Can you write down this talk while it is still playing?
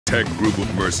high-tech group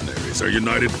of mercenaries are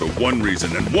united for one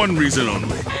reason and one reason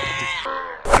only.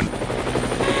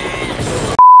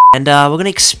 And we're gonna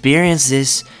experience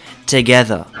this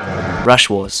together. Rush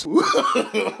Wars.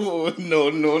 No, no,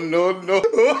 no, no.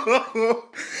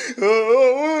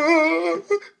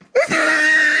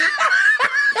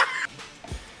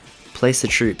 Place the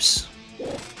troops.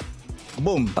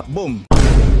 Boom, boom.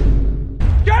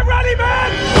 Get ready,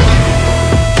 man!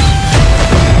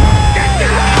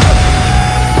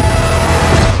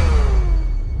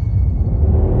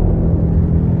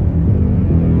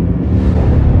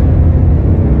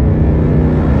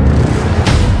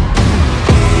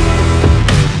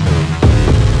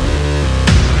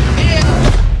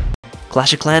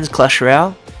 Clash of Clans, Clash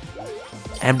Royale,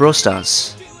 and Brawl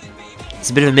Stars. It's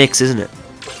a bit of a mix, isn't it?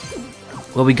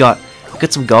 What we got? We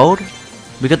got some gold.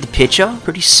 We got the pitcher.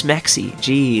 Pretty smacksy.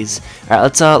 Jeez.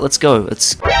 Alright, let's go.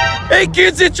 Let's. Hey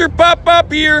kids, it's your pop-up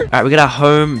here! Alright, we got our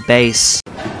home base.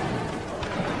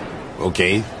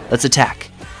 Okay. Let's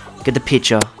attack. Get the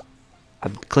pitcher.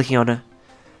 I'm clicking on her.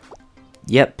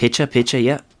 Yep, pitcher,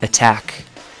 yep. Attack.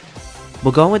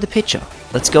 We're going with the pitcher.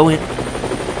 Let's go in.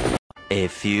 A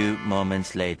few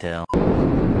moments later.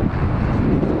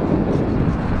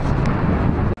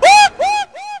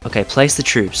 Okay, place the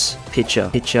troops. Pitcher.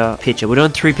 We're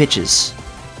doing 3 pitches.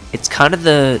 It's kind of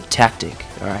the tactic.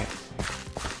 Alright.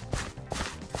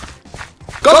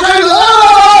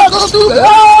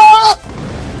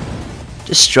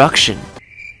 Destruction.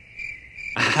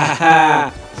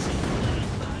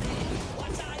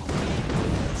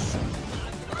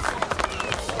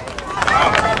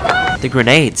 The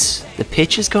grenades. The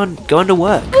pitch is going to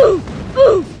work.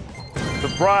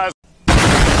 Surprise!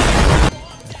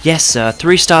 Yes, sir.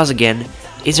 3 stars again.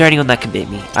 Is there anyone that can beat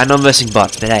me? I know I'm versing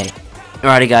bots, but hey.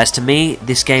 Alrighty, guys. To me,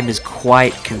 this game is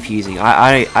quite confusing.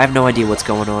 I have no idea what's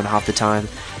going on half the time.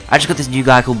 I just got this new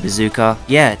guy called Bazooka.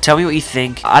 Yeah, tell me what you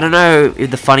think. I don't know if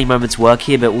the funny moments work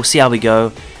here, but we'll see how we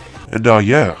go. And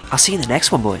yeah. I'll see you in the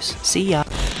next one, boys. See ya.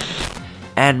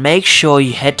 And make sure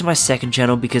you head to my second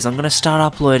channel because I'm going to start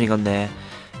uploading on there.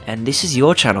 And this is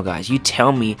your channel, guys. You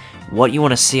tell me what you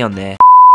want to see on there.